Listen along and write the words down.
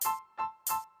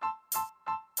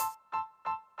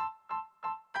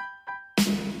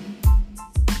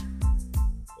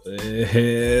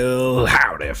Well,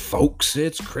 howdy, folks.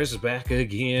 It's Chris back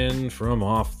again from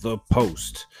Off the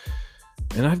Post.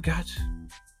 And I've got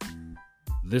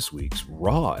this week's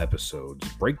Raw episodes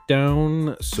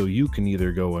breakdown so you can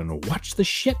either go and watch the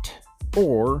shit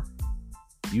or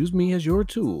use me as your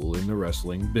tool in the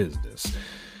wrestling business.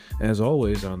 As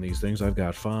always on these things, I've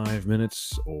got 5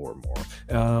 minutes or more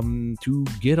to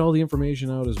get all the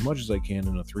information out as much as I can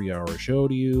in a 3-hour show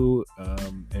to you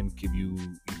and give you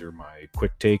either my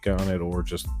quick take on it or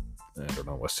just, I don't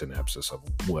know, a synopsis of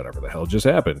whatever the hell just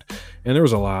happened. And there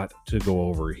was a lot to go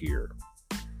over here.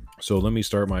 So let me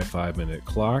start my 5-minute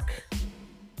clock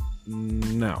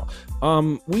now.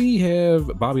 We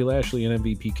have Bobby Lashley and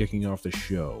MVP kicking off the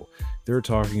show. They're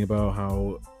talking about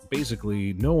how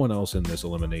basically no one else in this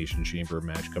Elimination Chamber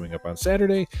match coming up on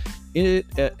Saturday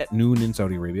at noon in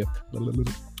Saudi Arabia,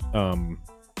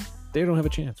 they don't have a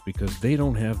chance because they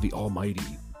don't have the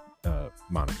almighty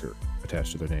moniker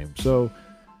attached to their name. So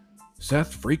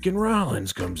Seth freaking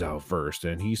Rollins comes out first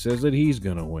and he says that he's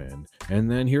gonna win, and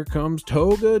then here comes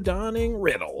toga donning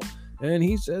Riddle and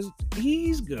he says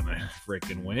he's gonna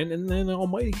freaking win, and then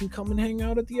almighty can come and hang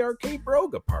out at the Arcade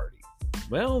Broga party.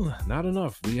 Well, not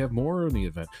enough. We have more in the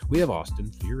event. We have Austin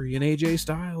Theory and AJ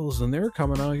Styles, and they're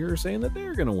coming out here saying that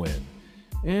they're going to win.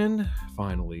 And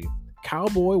finally,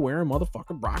 cowboy wearing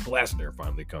motherfucking Brock Lesnar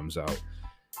finally comes out.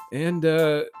 And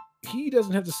he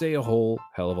doesn't have to say a whole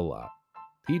hell of a lot.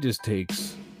 He just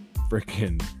takes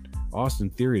freaking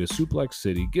Austin Theory to Suplex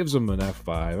City, gives him an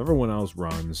F5, everyone else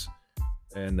runs,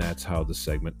 and that's how the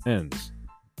segment ends.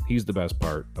 He's the best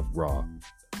part of Raw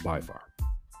by far.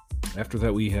 After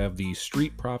that, we have the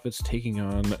Street Profits taking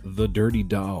on the Dirty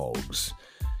Dogs.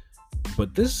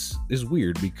 But this is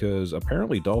weird because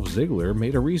apparently Dolph Ziggler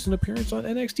made a recent appearance on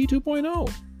NXT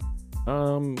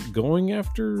 2.0. Going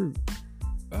after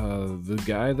the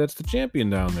guy that's the champion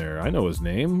down there. I know his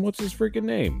name. What's his freaking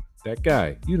name? That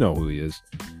guy. You know who he is.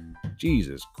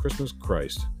 Jesus, Christmas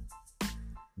Christ.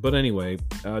 But anyway,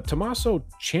 Tommaso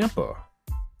Ciampa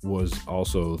was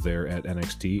also there at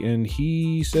NXT, and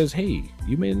he says, hey,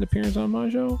 you made an appearance on my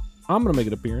show? I'm going to make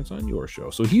an appearance on your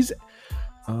show. So he's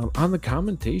on the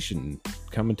commentation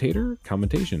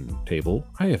table.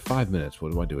 I have 5 minutes.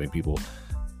 What am I doing, people?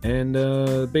 And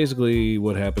basically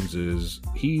what happens is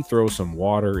he throws some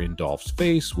water in Dolph's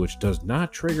face, which does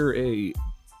not trigger a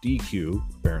DQ,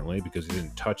 apparently, because he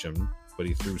didn't touch him, but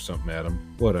he threw something at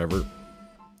him. Whatever.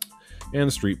 And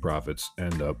the Street Profits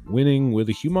end up winning with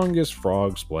a humongous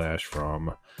frog splash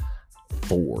from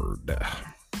Ford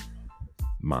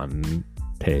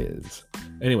Montez.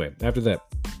 Anyway, after that,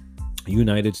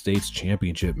 United States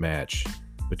Championship match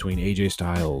between AJ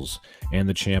Styles and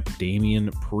the champ Damian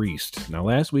Priest. Now,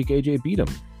 last week, AJ beat him.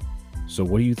 So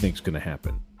what do you think's going to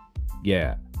happen?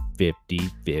 Yeah,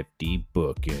 50-50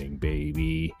 booking,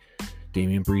 baby.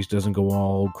 Damian Priest doesn't go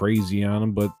all crazy on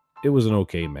him, but it was an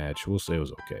okay match. We'll say it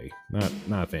was okay.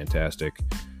 Not fantastic.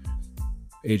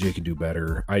 AJ can do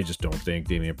better. I just don't think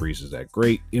Damian Priest is that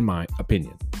great, in my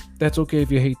opinion. That's okay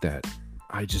if you hate that.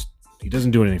 He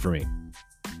doesn't do anything for me.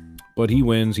 But he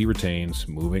wins. He retains.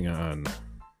 Moving on.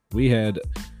 We had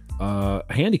a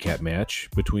handicap match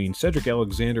between Cedric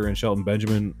Alexander and Shelton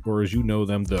Benjamin, or as you know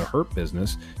them, the Hurt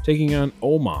Business, taking on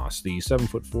Omos, the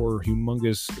 7'4"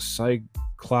 humongous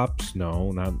Cyclops.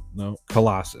 No,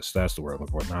 Colossus. That's the word I'm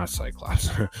looking for, not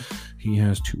Cyclops. He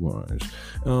has 2 eyes.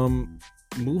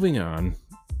 Moving on.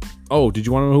 Oh, did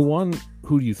you want to know who won?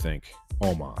 Who do you think?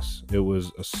 Omos. It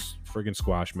was a friggin'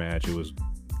 squash match. It was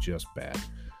just bad.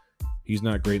 He's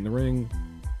not great in the ring.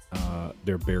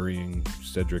 They're burying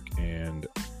Cedric and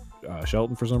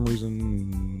Shelton for some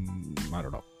reason. I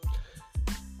don't know.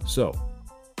 So,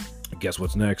 guess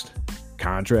what's next?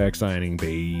 Contract signing,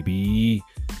 baby.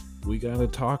 We gotta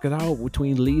talk it out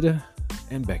between Lita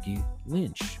and Becky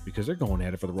Lynch because they're going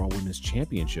at it for the Raw Women's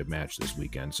Championship match this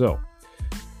weekend. So,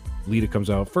 Lita comes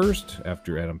out first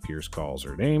after Adam Pearce calls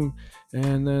her name,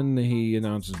 and then he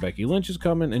announces Becky Lynch is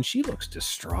coming, and she looks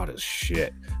distraught as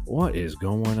shit. What is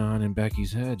going on in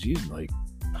Becky's head? She's like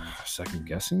second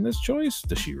guessing this choice.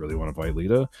 Does she really want to fight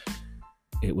Lita?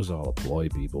 It was all a ploy,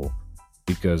 people,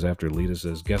 because after Lita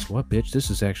says, guess what, bitch, this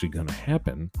is actually going to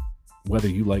happen, whether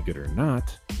you like it or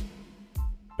not,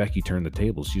 Becky turned the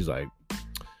tables. She's like,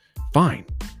 fine,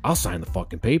 I'll sign the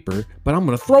fucking paper, but I'm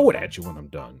going to throw it at you when I'm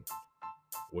done.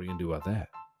 What are you going to do about that?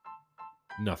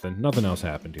 Nothing else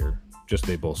happened here. Just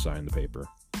they both signed the paper.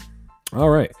 All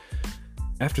right.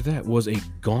 After that was a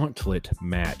gauntlet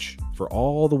match for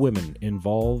all the women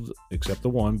involved, except the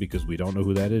one, because we don't know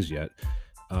who that is yet.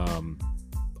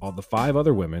 All the 5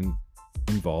 other women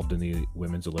involved in the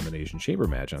Women's Elimination Chamber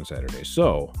match on Saturday.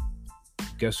 So,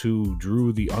 guess who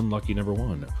drew the unlucky number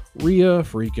 1? Rhea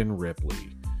freaking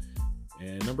Ripley.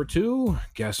 And number 2,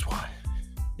 guess what?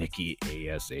 Nikki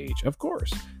ASH. Of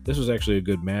course. This was actually a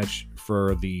good match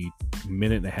for the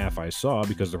minute and a half I saw,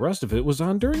 because the rest of it was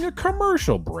on during a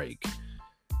commercial break.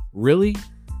 Really?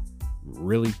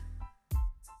 Really?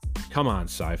 Come on,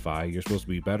 Sci-Fi. You're supposed to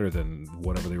be better than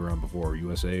whatever they were on before.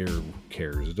 USA, or who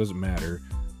cares? It doesn't matter.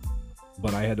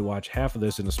 But I had to watch half of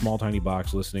this in a small, tiny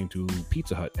box listening to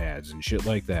Pizza Hut ads and shit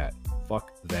like that.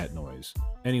 Fuck that noise.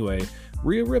 Anyway,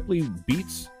 Rhea Ripley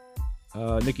beats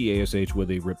Nikki ASH with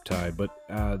a riptide, but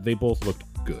they both looked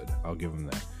good. I'll give them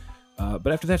that.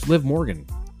 But after that's Liv Morgan,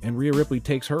 and Rhea Ripley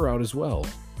takes her out as well.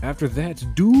 After that's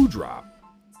Doudrop.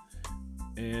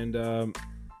 And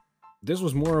this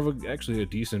was more of actually a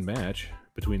decent match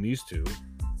between these two.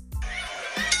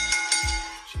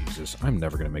 Jesus, I'm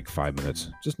never going to make 5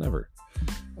 minutes. Just never.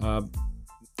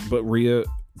 But Rhea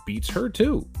beats her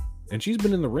too. And she's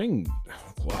been in the ring,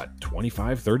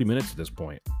 25, 30 minutes at this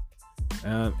point.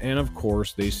 And of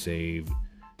course, they saved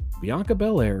Bianca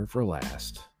Belair for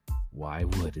last. Why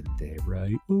wouldn't they,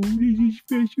 right? Oh, this is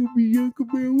special Bianca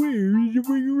Belair. She's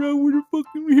running around with her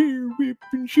fucking hair ripped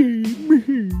and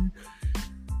shaved.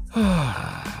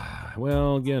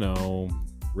 Well, you know,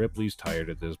 Ripley's tired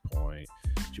at this point.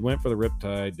 She went for the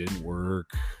riptide, didn't work.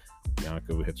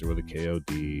 Bianca hits her with a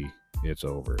KOD. It's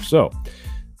over. So,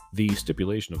 the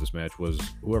stipulation of this match was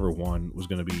whoever won was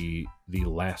going to be the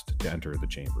last to enter the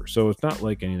chamber. So it's not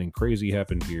like anything crazy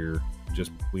happened here.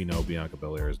 Just we know Bianca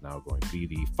Belair is now going to be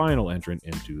the final entrant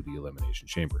into the Elimination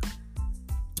Chamber.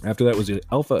 After that was the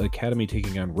Alpha Academy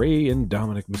taking on Rey and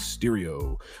Dominic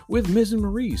Mysterio with Miz and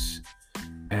Maurice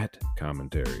at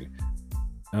commentary.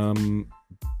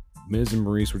 Miz and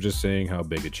Maurice were just saying how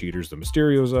big of cheaters the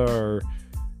Mysterios are.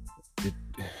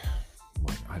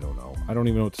 I don't know. I don't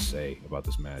even know what to say about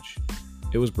this match.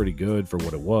 It was pretty good for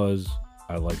what it was.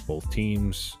 I like both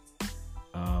teams.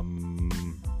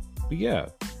 But yeah.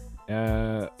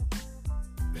 I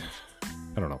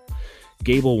don't know.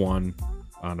 Gable won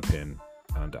on a pin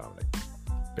on Dominic.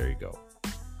 There you go.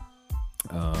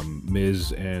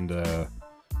 Miz and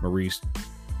Maurice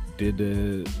did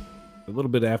a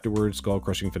little bit afterwards, skull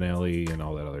crushing finale and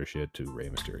all that other shit to Rey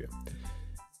Mysterio.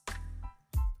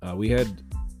 We had,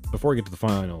 before I get to the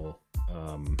final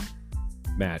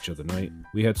match of the night,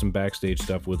 we had some backstage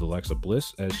stuff with Alexa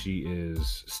Bliss as she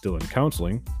is still in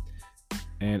counseling.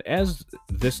 And as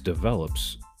this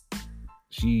develops,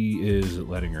 she is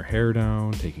letting her hair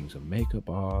down, taking some makeup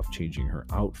off, changing her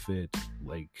outfit,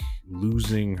 like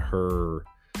losing her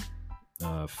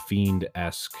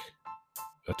Fiend-esque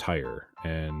attire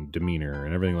and demeanor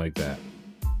and everything like that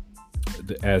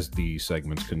as the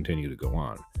segments continue to go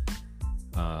on.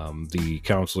 The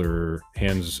counselor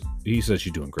he says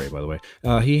she's doing great, by the way.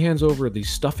 He hands over the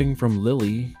stuffing from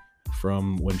Lily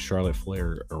from when Charlotte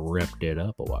Flair ripped it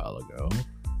up a while ago.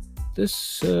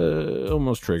 This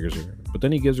almost triggers her, but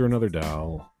then he gives her another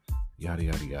doll. Yada,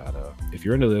 yada, yada. If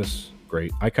you're into this,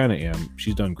 great. I kind of am.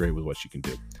 She's done great with what she can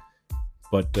do.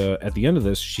 But at the end of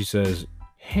this, she says,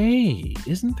 hey,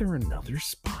 isn't there another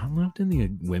spot left in the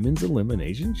Women's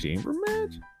Elimination Chamber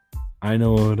match? I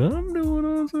know what I'm doing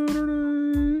on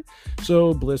Saturday.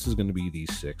 So Bliss is going to be the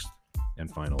 6th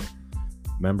and final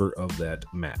member of that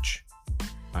match.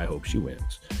 I hope she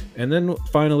wins. And then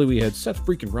finally we had Seth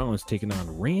freaking Rollins taking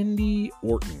on Randy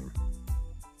Orton.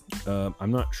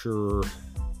 I'm not sure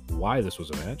why this was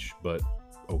a match, but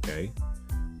okay.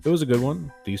 It was a good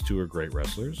one. These two are great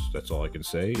wrestlers. That's all I can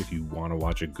say. If you want to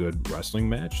watch a good wrestling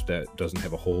match that doesn't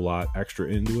have a whole lot extra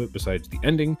into it besides the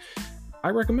ending, I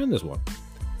recommend this one.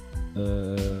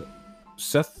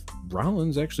 Seth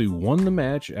Rollins actually won the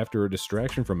match after a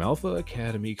distraction from Alpha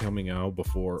Academy coming out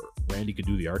before Randy could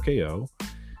do the RKO.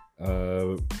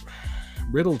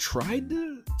 Riddle tried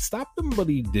to stop him, but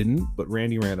he didn't. But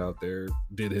Randy ran out there,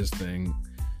 did his thing,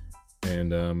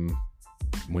 and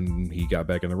when he got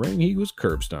back in the ring, he was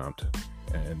curb stomped.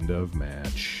 End of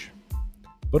match.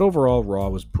 But overall, Raw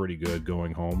was pretty good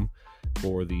going home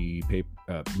for the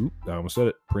I almost said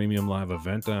it, premium live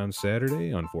event on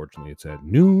Saturday. Unfortunately, it's at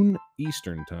noon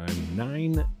Eastern time,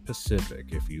 9 Pacific.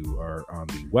 If you are on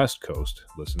the West Coast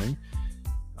listening,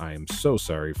 I am so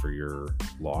sorry for your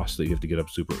loss that you have to get up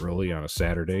super early on a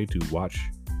Saturday to watch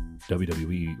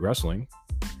WWE wrestling,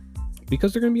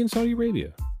 because they're going to be in Saudi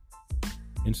Arabia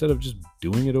instead of just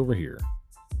doing it over here.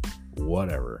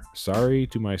 Whatever. Sorry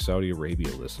to my Saudi Arabia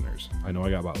listeners. I know I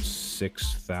got about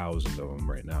 6,000 of them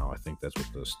right now. I think that's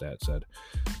what the stat said.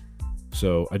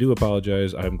 So I do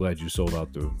apologize. I'm glad you sold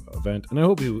out the event, and I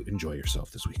hope you enjoy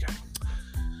yourself this weekend.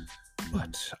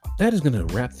 But that is going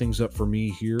to wrap things up for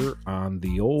me here on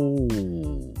the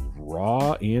old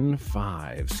Raw in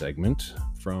 5 segment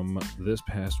from this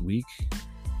past week,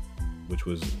 which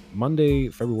was Monday,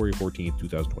 February 14th,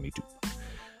 2022.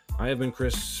 I have been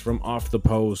Chris from Off the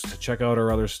Post. Check out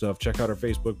our other stuff. Check out our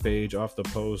Facebook page, Off the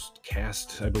Post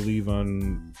Cast, I believe,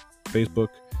 on Facebook.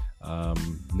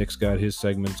 Nick's got his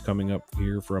segments coming up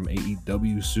here from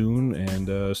AEW soon,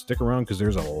 and stick around because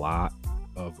there's a lot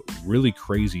of really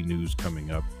crazy news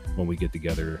coming up when we get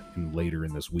together later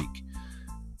in this week.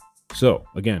 So,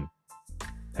 again,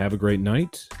 have a great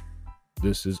night.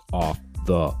 This is Off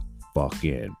the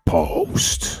fucking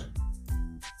Post.